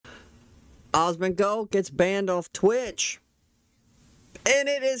Asmongold gets banned off Twitch. And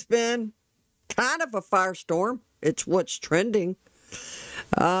it has been kind of a firestorm. It's what's trending.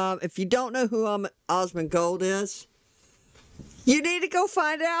 If you don't know who Asmongold is, you need to go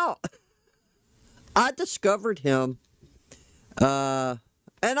find out. I discovered him. And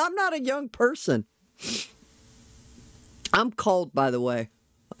I'm not a young person. I'm cold, by the way.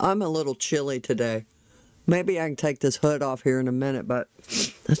 I'm a little chilly today. Maybe I can take this hood off here in a minute, but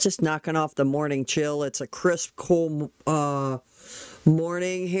it's just knocking off the morning chill. It's a crisp, cool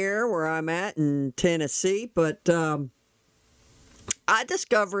morning here where I'm at in Tennessee. But I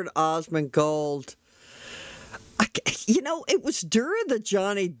discovered Asmongold. It was during the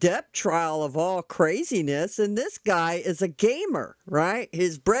Johnny Depp trial of all craziness, and this guy is a gamer, right?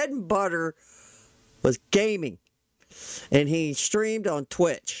 His bread and butter was gaming, and he streamed on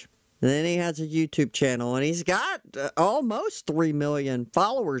Twitch. And then he has a YouTube channel, and he's got almost 3 million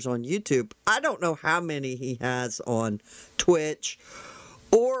followers on YouTube. I don't know how many he has on Twitch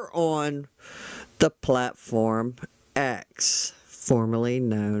or on the platform X, formerly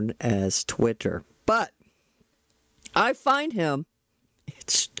known as Twitter. But I find him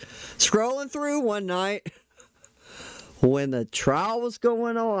scrolling through one night when the trial was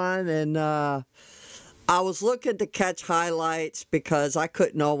going on, and I was looking to catch highlights because I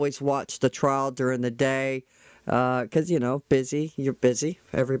couldn't always watch the trial during the day because, busy. You're busy.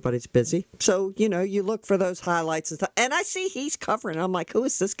 Everybody's busy. So, you look for those highlights and stuff. And I see he's covering. I'm like, who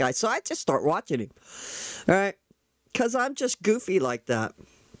is this guy? So I just start watching him. All right. Because I'm just goofy like that.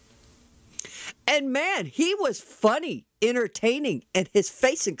 And man, he was funny, entertaining, and his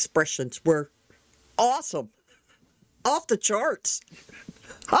face expressions were awesome. Off the charts.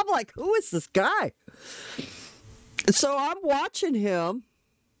 I'm like, who is this guy? So I'm watching him.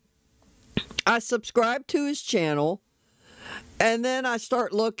 I subscribe to his channel. And then I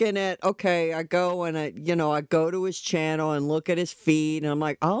start looking at, I go and I go to his channel and look at his feed. And I'm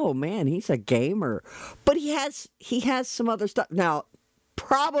like, oh man, he's a gamer. But he has some other stuff. Now,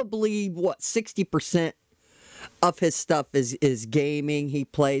 probably 60% of his stuff is gaming. He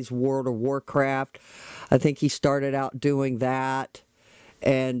plays World of Warcraft. I think he started out doing that.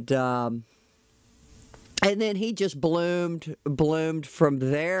 And then he just bloomed from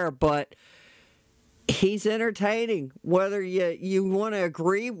there. But he's entertaining. Whether you want to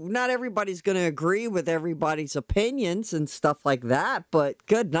agree, not everybody's going to agree with everybody's opinions and stuff like that. But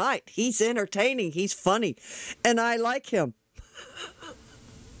good night. He's entertaining. He's funny, and I like him.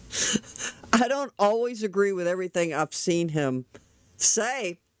 I don't always agree with everything I've seen him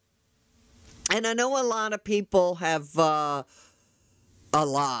say, and I know a lot of people have.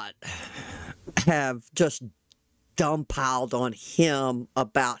 Have just dumbpiled on him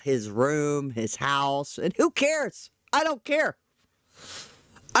about his room, his house, and who cares? I don't care.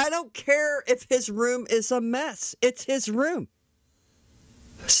 I don't care if his room is a mess. It's his room.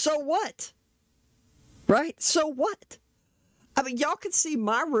 So what? Right? So what? I mean, y'all can see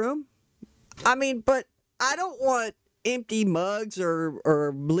my room. I mean, but I don't want empty mugs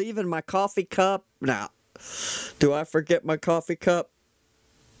or leaving my coffee cup. Now, do I forget my coffee cup?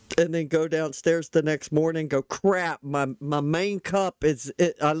 And then go downstairs the next morning, go, crap, my main cup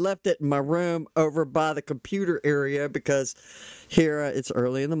I left it in my room over by the computer area because here it's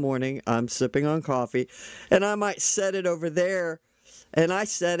early in the morning, I'm sipping on coffee, and I might set it over there, and I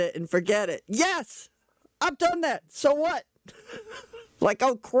set it and forget it. Yes, I've done that. So what? Like,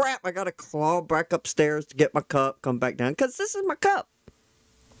 oh crap, I gotta crawl back upstairs to get my cup, come back down, because this is my cup.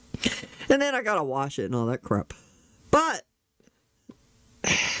 And then I gotta wash it and all that crap. But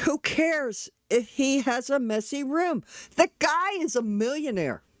who cares if he has a messy room? The guy is a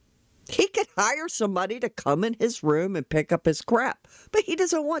millionaire. He could hire somebody to come in his room and pick up his crap, but he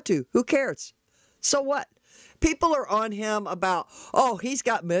doesn't want to. Who cares? So what? People are on him about, oh, he's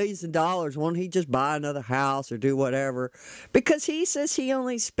got millions of dollars. Won't he just buy another house or do whatever? Because he says he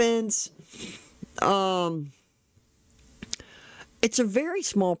only spends, it's a very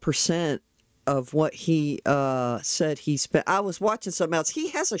small percent of what he said he spent. I was watching something else. He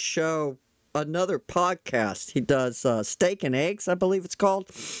has a show, another podcast. He does Steak and Eggs, I believe it's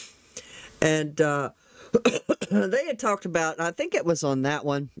called. And they had talked about, I think it was on that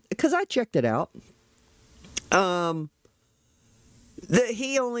one, because I checked it out, that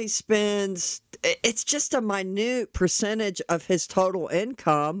he only spends, it's just a minute percentage of his total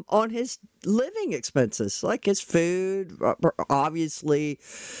income on his living expenses, like his food, obviously,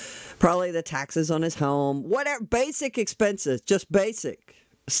 probably the taxes on his home, whatever, basic expenses, just basic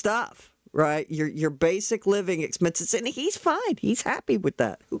stuff, right? Your basic living expenses, and he's fine. He's happy with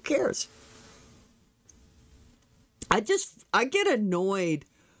that. Who cares? I get annoyed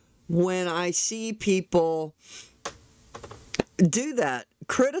when I see people do that,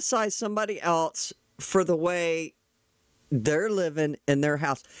 criticize somebody else for the way they're living in their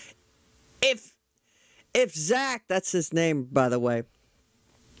house. If Zach, that's his name, by the way,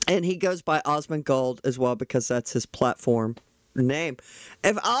 and he goes by Asmongold as well because that's his platform name.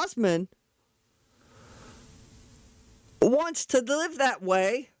 If Osmond wants to live that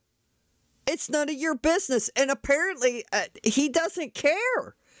way, it's none of your business. And apparently, he doesn't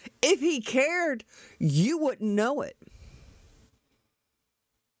care. If he cared, you wouldn't know it.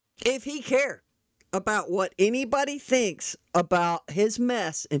 If he cared about what anybody thinks about his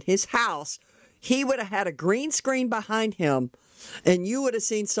mess in his house, he would have had a green screen behind him, and you would have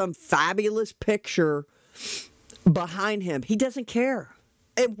seen some fabulous picture behind him. He doesn't care.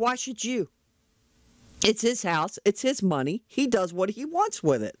 And why should you? It's his house. It's his money. He does what he wants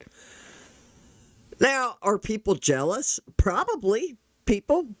with it. Now, are people jealous? Probably.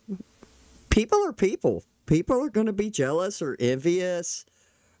 People are people. People are going to be jealous or envious.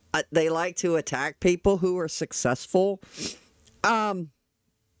 They like to attack people who are successful. I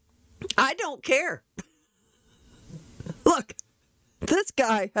don't care. Look, this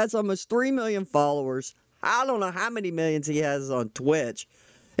guy has almost 3 million followers. I don't know how many millions he has on Twitch.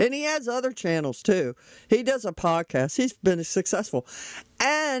 And he has other channels too. He does a podcast. He's been successful.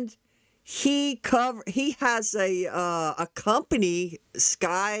 And he has a company,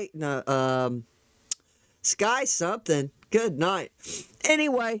 Sky something. Good night.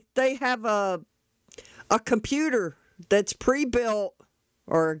 Anyway, they have a computer that's pre-built,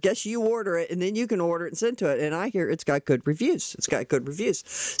 or I guess you order it, and then you can order it and send to it. And I hear it's got good reviews.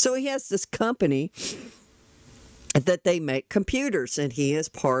 So he has this company that they make computers, and he is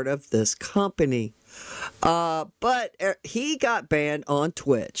part of this company. But he got banned on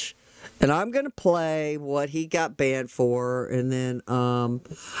Twitch. And I'm going to play what he got banned for, and then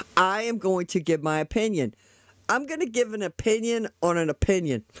I am going to give my opinion. I'm going to give an opinion on an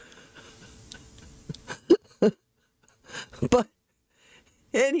opinion. But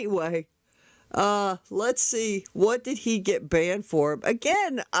anyway, let's see. What did he get banned for?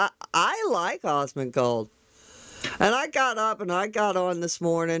 Again, I like Asmongold. And I got up and I got on this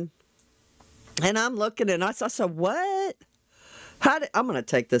morning, and I'm looking, and I said, what? I'm going to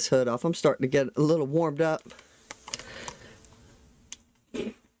take this hood off. I'm starting to get a little warmed up.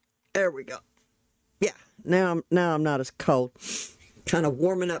 There we go. Yeah, now I'm not as cold. Kind of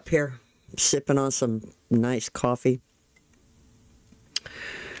warming up here, sipping on some nice coffee.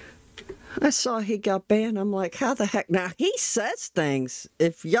 I saw he got banned. I'm like, how the heck? Now, he says things.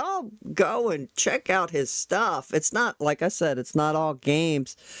 If y'all go and check out his stuff, it's not, like I said, it's not all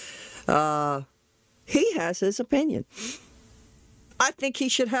games. He has his opinion. I think he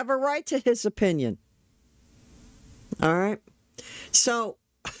should have a right to his opinion. All right? So,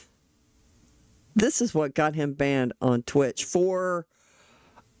 this is what got him banned on Twitch for,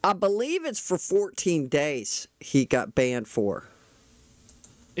 I believe it's for 14 days he got banned for.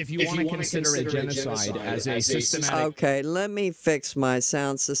 If you want to consider a genocide as a systematic... Okay, let me fix my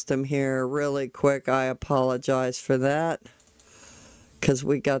sound system here really quick. I apologize for that, because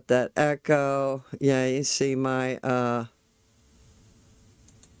we got that echo. Yeah, you see my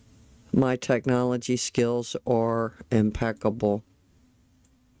my technology skills are impeccable.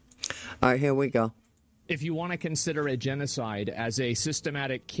 All right, here we go. If you want to consider a genocide as a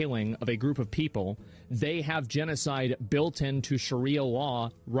systematic killing of a group of people, they have genocide built into Sharia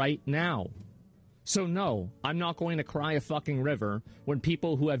law right now. So no, I'm not going to cry a fucking river when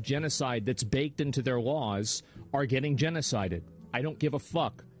people who have genocide that's baked into their laws are getting genocided. I don't give a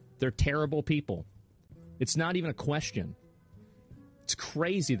fuck. They're terrible people. It's not even a question. It's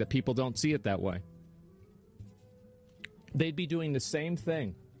crazy that people don't see it that way. They'd be doing the same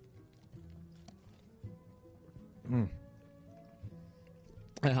thing. And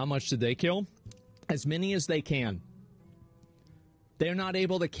how much did they kill? As many as they can. They're not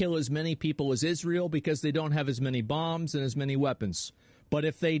able to kill as many people as Israel because they don't have as many bombs and as many weapons. But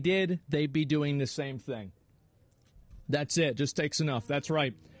if they did, they'd be doing the same thing. That's it. Just takes enough. That's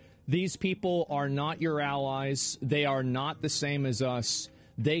right. These people are not your allies. They are not the same as us.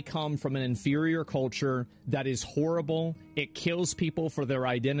 They come from an inferior culture that is horrible. It kills people for their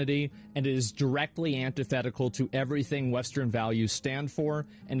identity, and it is directly antithetical to everything Western values stand for,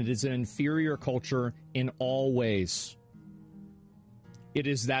 and it is an inferior culture in all ways. It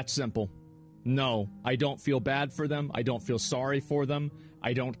is that simple. No, I don't feel bad for them. I don't feel sorry for them.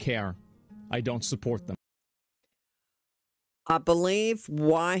 I don't care. I don't support them. I believe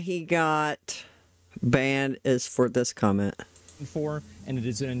why he got banned is for this comment. For, and it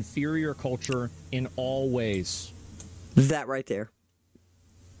is an inferior culture in all ways. That right there.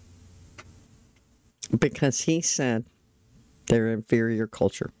 because he said they're inferior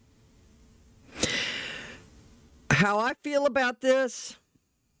culture. How I feel about this,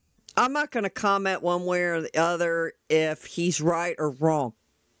 I'm not going to comment one way or the other if he's right or wrong.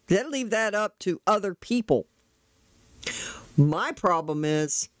 Then leave that up to other people. My problem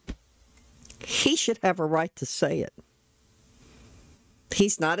is he should have a right to say it.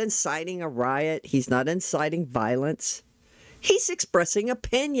 He's not inciting a riot. He's not inciting violence. He's expressing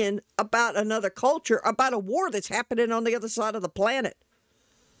opinion about another culture, about a war that's happening on the other side of the planet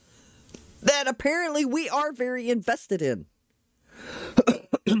that apparently we are very invested in.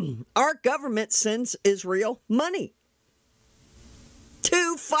 Our government sends Israel money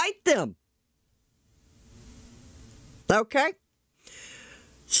to fight them. Okay?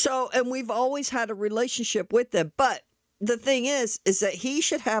 So, and we've always had a relationship with them. But the thing is that he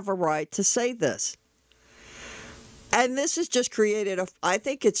should have a right to say this. And this has just created I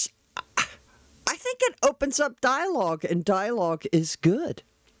think it opens up dialogue, and dialogue is good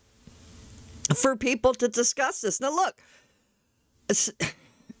for people to discuss this. Now, look,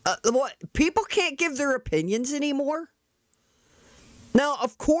 what people can't give their opinions anymore. Now,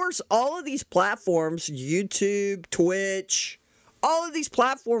 of course, all of these platforms, YouTube, Twitch, all of these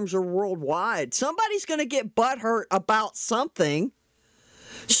platforms are worldwide. Somebody's going to get butthurt about something.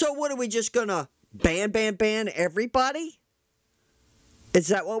 So what, are we just going to ban everybody? Is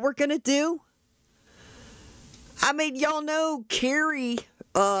that what we're going to do? I mean, y'all know Carrie,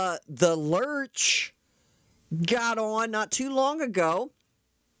 the Lurch, got on not too long ago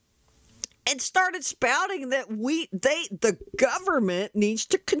and started spouting that the government needs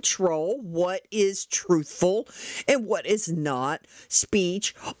to control what is truthful and what is not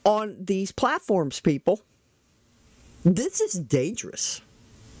speech on these platforms, people. This is dangerous.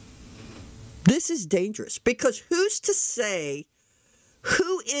 This is dangerous because who's to say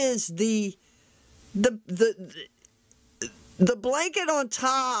who is the blanket on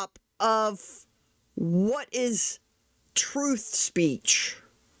top of what is truth speech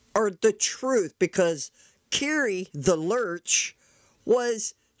or the truth? Because Carrie, the Lurch,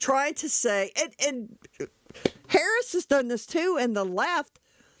 was trying to say, and Harris has done this too, and the left,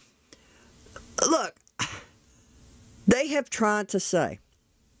 look, they have tried to say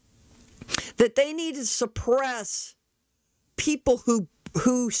that they need to suppress people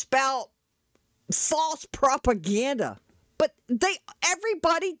who spout false propaganda. But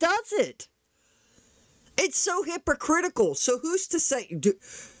everybody does it. It's so hypocritical. So who's to say?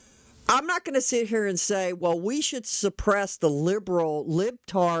 I'm not going to sit here and say, well, we should suppress the liberal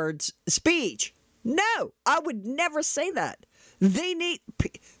libtards' speech. No, I would never say that.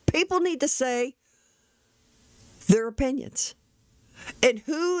 People need to say their opinions. And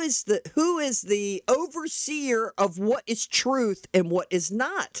who is the overseer of what is truth and what is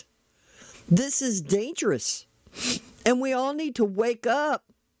not? This is dangerous. And we all need to wake up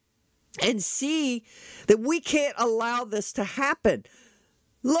and see that we can't allow this to happen.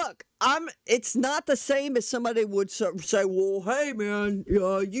 Look, it's not the same as somebody would say, well, hey, man,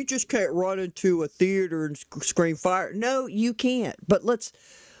 you just can't run into a theater and scream fire. No, you can't. But let's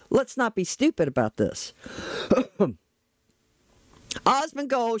not be stupid about this.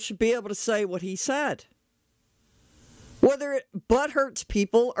 Asmongold should be able to say what he said, whether it butthurts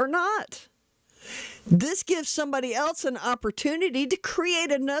people or not. This gives somebody else an opportunity to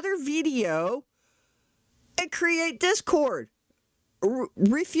create another video and create discord.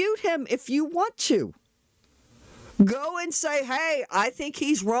 Refute him if you want to. Go and say, hey, I think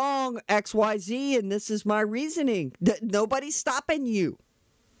he's wrong, XYZ, and this is my reasoning. Nobody's stopping you.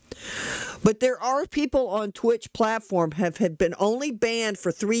 But there are people on Twitch platform have been only banned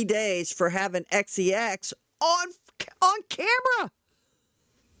for 3 days for having XEX on camera.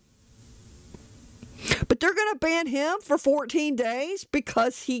 But they're going to ban him for 14 days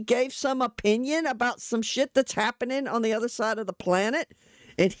because he gave some opinion about some shit that's happening on the other side of the planet.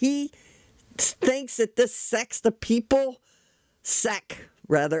 And he thinks that this sect of people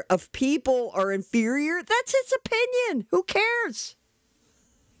are inferior. That's his opinion. Who cares?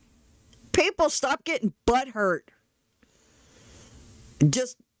 People, stop getting butthurt.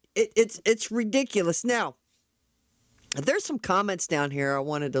 It's ridiculous. Now, there's some comments down here I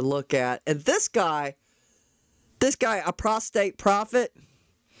wanted to look at. And this guy, a prostate prophet.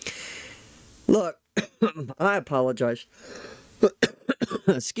 Look, I apologize.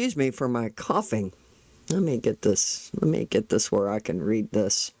 Excuse me for my coughing. Let me get this where I can read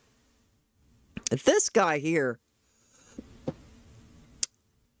this. This guy here,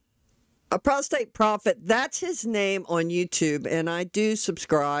 a prostate prophet, that's his name on YouTube, and I do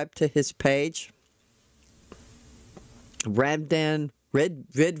subscribe to his page. Ridvan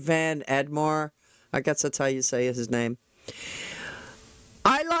Admar. I guess that's how you say his name.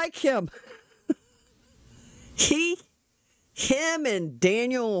 I like him. Him and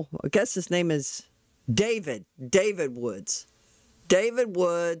Daniel, I guess his name is David Woods. David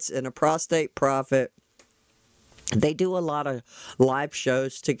Woods and a prostate prophet. They do a lot of live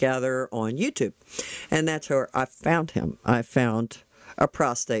shows together on YouTube. And that's where I found him. I found a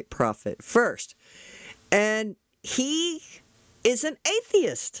prostate prophet first. And he is an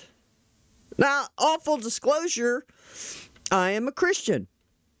atheist. Now, all full disclosure, I am a Christian.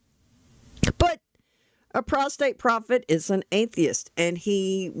 But a prostate prophet is an atheist. And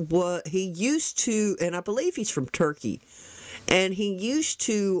he used to, and I believe he's from Turkey, and he used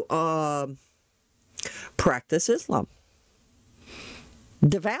to practice Islam.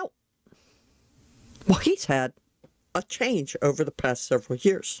 Devout. Well, he's had a change over the past several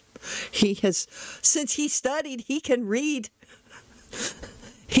years. He has, since he studied, he can read.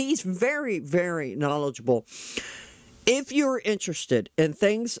 He's very, very knowledgeable. If you're interested in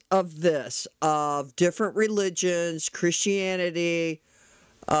things of this, of different religions, Christianity,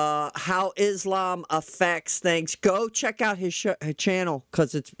 how Islam affects things, go check out his channel,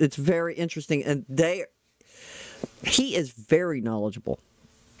 because it's very interesting, and he is very knowledgeable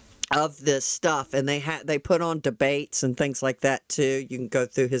of this stuff, and they put on debates and things like that too. You can go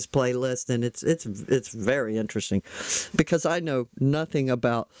through his playlist, and it's very interesting, because I know nothing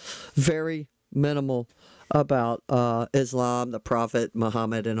about, very minimal about Islam, the Prophet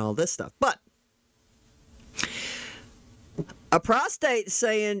Muhammad, and all this stuff. But a prostate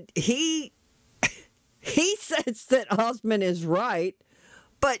saying he says that Osmond is right,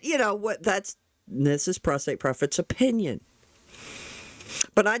 but you know what? This is prostate prophet's opinion.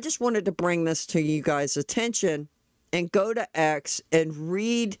 But I just wanted to bring this to you guys' attention and go to X and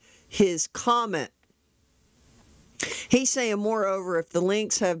read his comment. He's saying, moreover, if the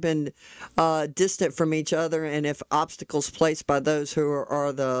links have been distant from each other, and if obstacles placed by those who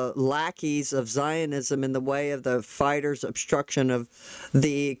are the lackeys of Zionism in the way of the fighters' obstruction of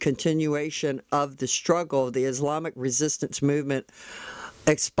the continuation of the struggle, the Islamic resistance movement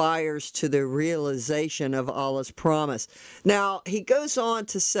expires to the realization of Allah's promise. Now, he goes on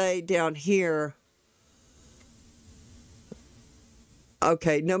to say down here,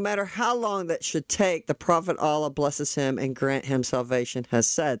 okay, no matter how long that should take, the Prophet, Allah blesses him and grant him salvation, has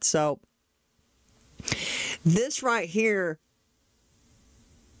said. So, this right here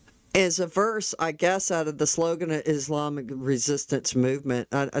is a verse, I guess, out of the slogan of Islamic resistance movement.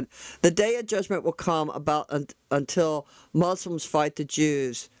 The day of judgment will come about until Muslims fight the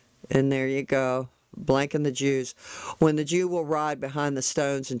Jews. And there you go, blanking the Jews. When the Jew will ride behind the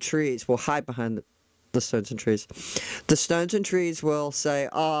stones and trees, will hide behind the stones and trees. The stones and trees will say,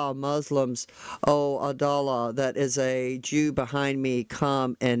 "Ah, Muslims, oh Adallah, that is a Jew behind me,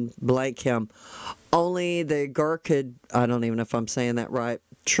 come and blank him." Only the Gurkhid, I don't even know if I'm saying that right,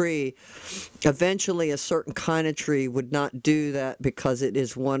 tree, eventually a certain kind of tree would not do that, because it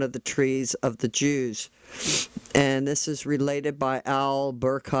is one of the trees of the Jews. And this is related by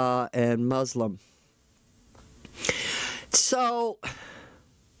Al-Burqa and Muslim. So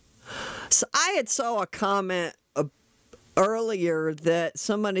I had saw a comment earlier that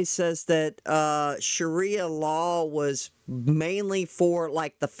somebody says that Sharia law was mainly for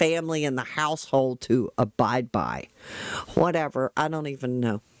like the family and the household to abide by. Whatever. I don't even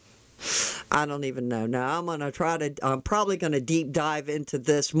know. Now I'm probably going to deep dive into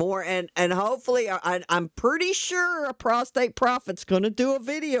this more, and hopefully I'm pretty sure a prostate prophet's going to do a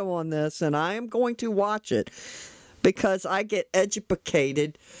video on this, and I am going to watch it, because I get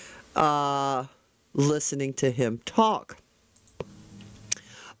educated listening to him talk.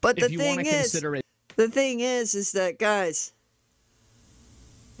 But the thing is that, guys,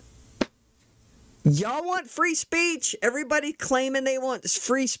 y'all want free speech? Everybody claiming they want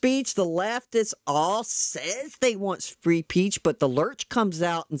free speech. The leftists all says they want free speech, but the lurch comes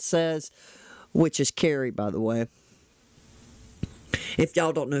out and says, which is Kerry, by the way. If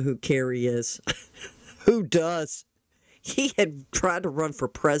y'all don't know who Kerry is, who does? He had tried to run for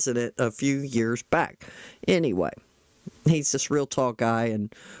president a few years back. Anyway, he's this real tall guy,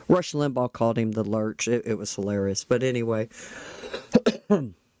 and Rush Limbaugh called him the Lurch. It was hilarious. But anyway,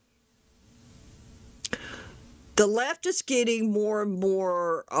 the left is getting more and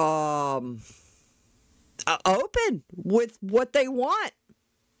more open with what they want,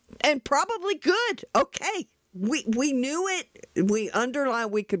 and probably good. Okay. We knew it. We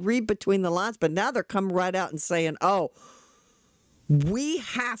underlined, we could read between the lines, but now they're coming right out and saying, oh, we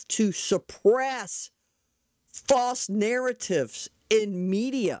have to suppress false narratives in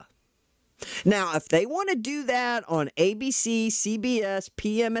media. Now, if they want to do that on ABC, CBS,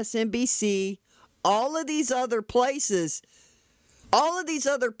 PMSNBC, all of these other places,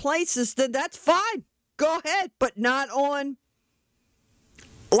 then that's fine. Go ahead, but not on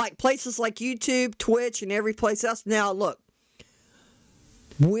like places like YouTube, Twitch, and every place else. Now, look,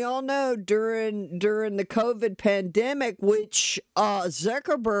 we all know during the COVID pandemic, which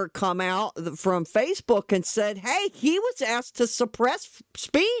Zuckerberg come out from Facebook and said, hey, he was asked to suppress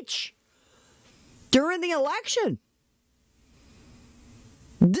speech during the election.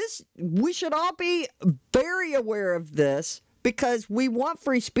 We should all be very aware of this because we want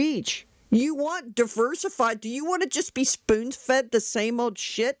free speech. You want diversified. Do you want to just be spoon-fed the same old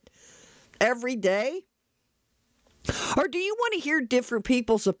shit every day? Or do you want to hear different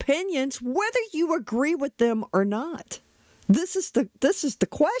people's opinions, whether you agree with them or not? This is the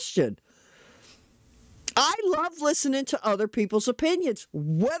question. I love listening to other people's opinions,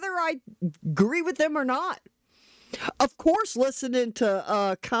 whether I agree with them or not. Of course, listening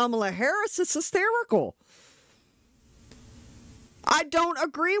to Kamala Harris is hysterical. I don't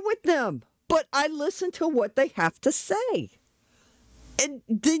agree with them, but I listen to what they have to say. And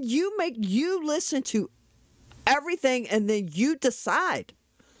then you listen to everything and then you decide.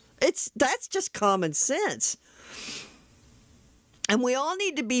 That's just common sense. And we all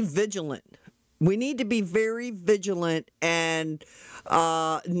need to be vigilant. We need to be very vigilant and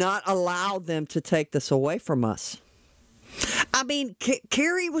not allow them to take this away from us. I mean,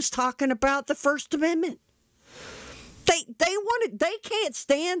 Kerry was talking about the First Amendment. They can't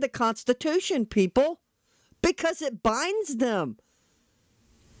stand the Constitution, people, because it binds them.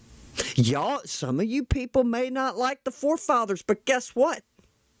 Y'all, some of you people may not like the forefathers, but guess what?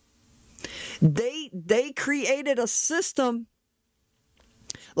 They created a system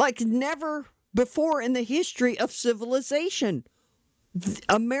like never before in the history of civilization.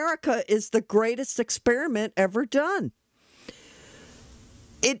 America is the greatest experiment ever done.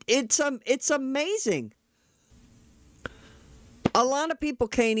 It's amazing. A lot of people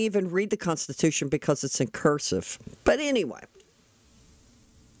can't even read the Constitution because it's in cursive. But anyway,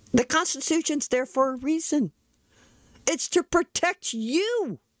 the Constitution's there for a reason. It's to protect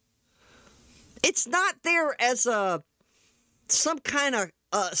you. It's not there as some kind of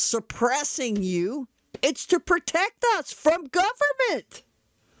suppressing you. It's to protect us from government.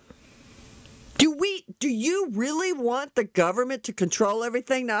 Do you really want the government to control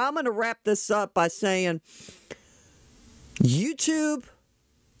everything? Now, I'm going to wrap this up by saying YouTube,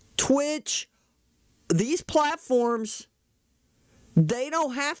 Twitch, these platforms, they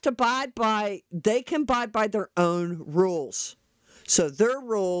don't have to they can abide by their own rules. So their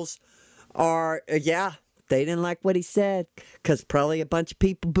rules are, they didn't like what he said because probably a bunch of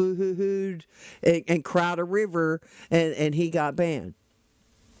people boo-hoo-hooed and crowd a river and he got banned.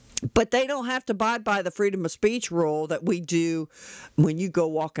 But they don't have to abide by the freedom of speech rule that we do when you go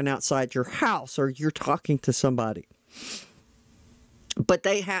walking outside your house or you're talking to somebody. But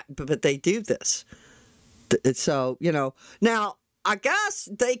they do this. So, now I guess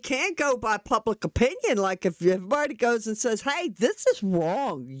they can go by public opinion. Like if everybody goes and says, hey, this is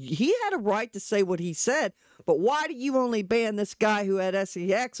wrong. He had a right to say what he said. But why do you only ban this guy who had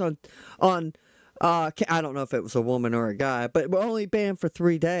sex on I don't know if it was a woman or a guy, but we're only banned for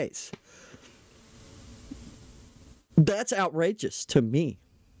 3 days. That's outrageous to me.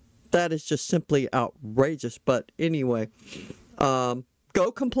 That is just simply outrageous. But anyway, go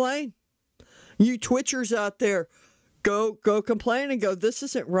complain. You Twitchers out there, go complain and go, this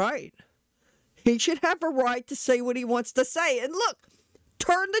isn't right. He should have a right to say what he wants to say. And look,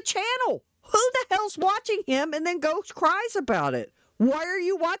 turn the channel. Who the hell's watching him and then goes cries about it? Why are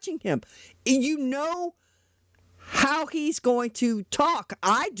you watching him? You know how he's going to talk.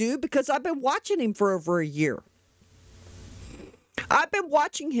 I do because I've been watching him for over a year.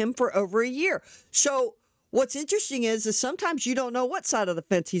 So what's interesting is sometimes you don't know what side of the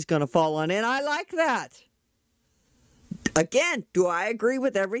fence he's going to fall on, and I like that. Again, do I agree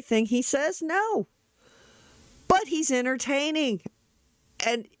with everything he says? No. But he's entertaining.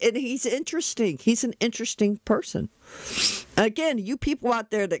 And he's interesting. He's an interesting person. Again, you people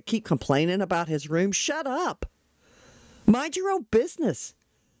out there that keep complaining about his room, shut up. Mind your own business.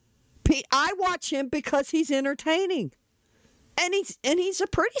 I watch him because he's entertaining. And he's a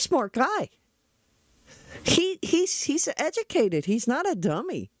pretty smart guy. He's educated. He's not a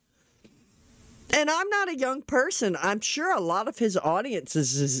dummy. And I'm not a young person. I'm sure a lot of his audience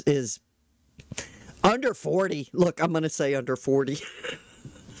is under 40. Look, I'm going to say under 40.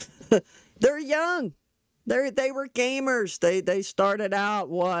 They're young. They were gamers. They started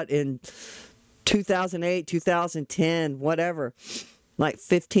out in 2008, 2010, whatever, like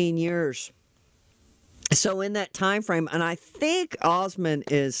 15 years. So in that time frame, and I think Osmond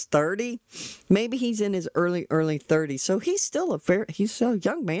is 30, maybe he's in his early 30s. So he's still he's a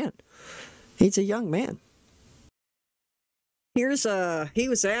young man. He's a young man. He was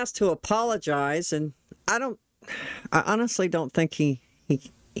asked to apologize, and I honestly don't think he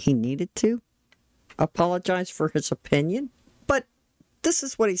needed to apologize for his opinion, but this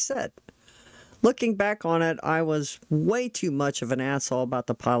is what he said. Looking back on it, I was way too much of an asshole about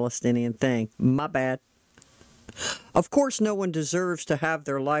the Palestinian thing. My bad. Of course, no one deserves to have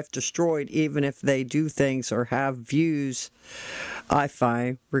their life destroyed, even if they do things or have views I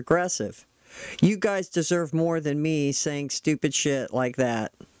find regressive. You guys deserve more than me saying stupid shit like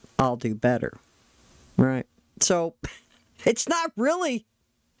that. I'll do better. Right? So, it's not really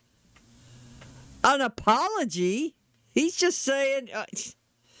an apology. He's just saying,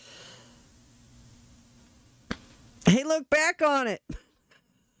 hey, look back on it.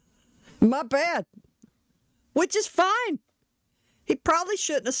 My bad. Which is fine. He probably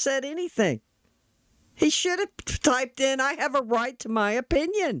shouldn't have said anything. He should have typed in, I have a right to my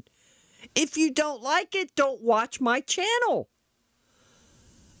opinion. If you don't like it, don't watch my channel.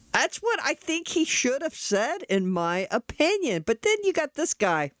 That's what I think he should have said, in my opinion. But then you got this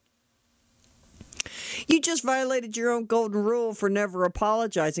guy. You just violated your own golden rule for never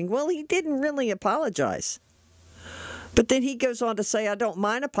apologizing. Well, he didn't really apologize. But then he goes on to say, I don't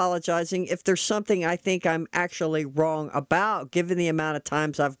mind apologizing if there's something I think I'm actually wrong about. Given the amount of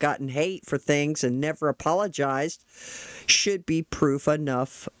times I've gotten hate for things and never apologized, should be proof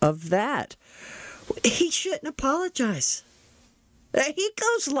enough of that. He shouldn't apologize. He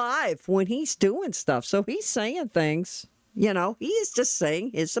goes live when he's doing stuff, so he's saying things. You know, he is just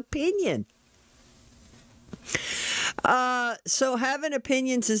saying his opinion. So having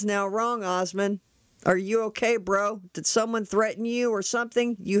opinions is now wrong, Osmond. Are you okay, bro? Did someone threaten you or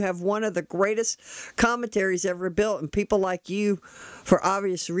something? You have one of the greatest commentaries ever built, and people like you, for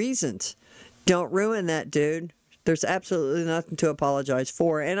obvious reasons. Don't ruin that, dude. There's absolutely nothing to apologize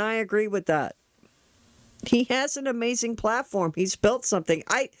for, and I agree with that. He has an amazing platform. He's built something.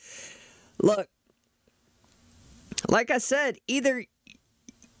 Look, like I said, either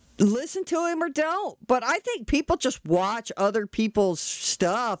listen to him or don't. But I think people just watch other people's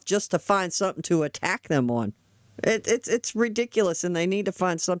stuff just to find something to attack them on. It's ridiculous, and they need to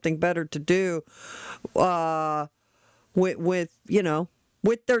find something better to do with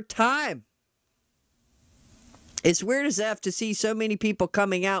their time. It's weird as F to see so many people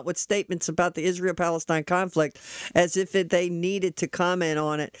coming out with statements about the Israel-Palestine conflict as if they needed to comment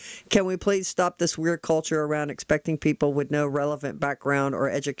on it. Can we please stop this weird culture around expecting people with no relevant background or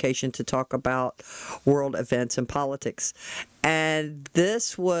education to talk about world events and politics? And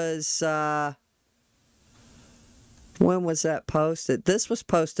this was, when was that posted? This was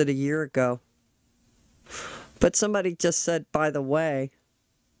posted a year ago. But somebody just said, by the way,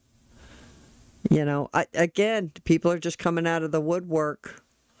 you know, again, people are just coming out of the woodwork.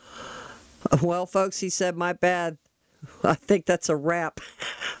 Well, folks, he said, my bad. I think that's a wrap.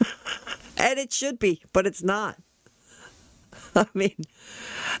 And it should be, but it's not. I mean,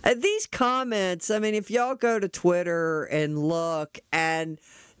 these comments, I mean, if y'all go to Twitter and look, and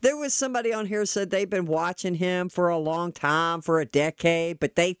there was somebody on here said they've been watching him for a long time, for a decade,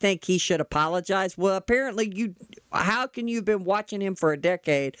 but they think he should apologize. Well, apparently how can you have been watching him for a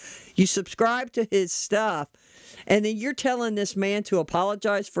decade? You subscribe to his stuff, and then you're telling this man to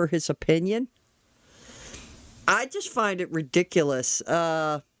apologize for his opinion? I just find it ridiculous.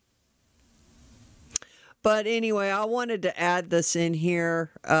 But anyway, I wanted to add this in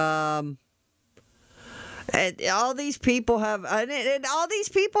here. And all these people have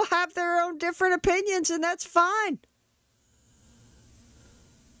their own different opinions, and that's fine.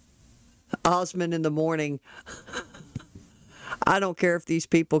 Osmond in the morning. I don't care if these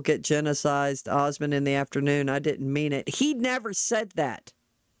people get genocided. Osmond in the afternoon. I didn't mean it. He never said that.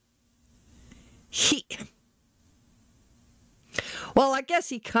 Well, I guess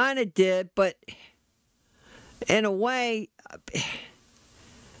he kind of did, but in a way,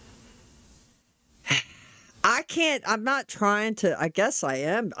 I'm not trying to, I guess I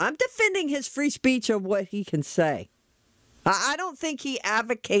am. I'm defending his free speech of what he can say. I don't think he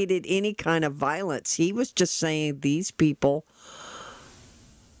advocated any kind of violence. He was just saying these people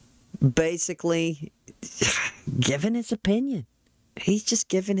basically giving his opinion. He's just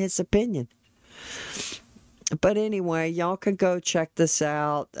giving his opinion. But anyway, y'all can go check this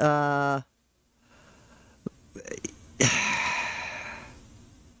out.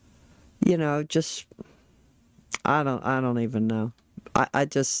 You know, just I don't even know. I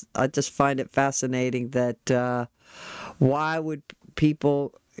just find it fascinating that why would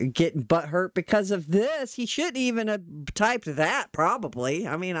people getting butthurt because of this. He shouldn't even have typed that, probably.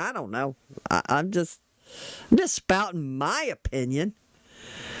 I mean, I don't know. I'm just spouting my opinion.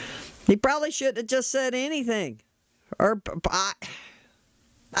 He probably shouldn't have just said anything. Or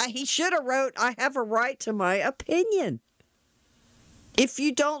he should have wrote, I have a right to my opinion. If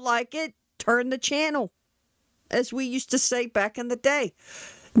you don't like it, turn the channel, as we used to say back in the day.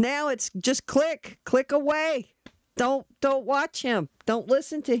 Now it's just click away. Don't watch him. Don't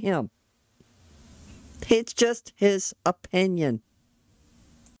listen to him. It's just his opinion.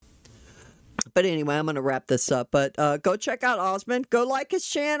 But anyway, I'm going to wrap this up. But go check out Osmond. Go like his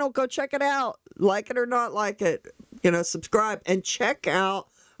channel. Go check it out. Like it or not like it. Subscribe. And check out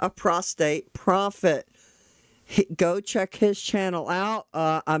A Prostate Prophet. Go check his channel out.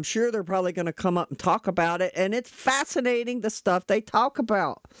 I'm sure they're probably going to come up and talk about it. And it's fascinating, the stuff they talk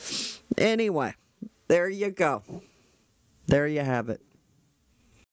about. Anyway, there you go. There you have it.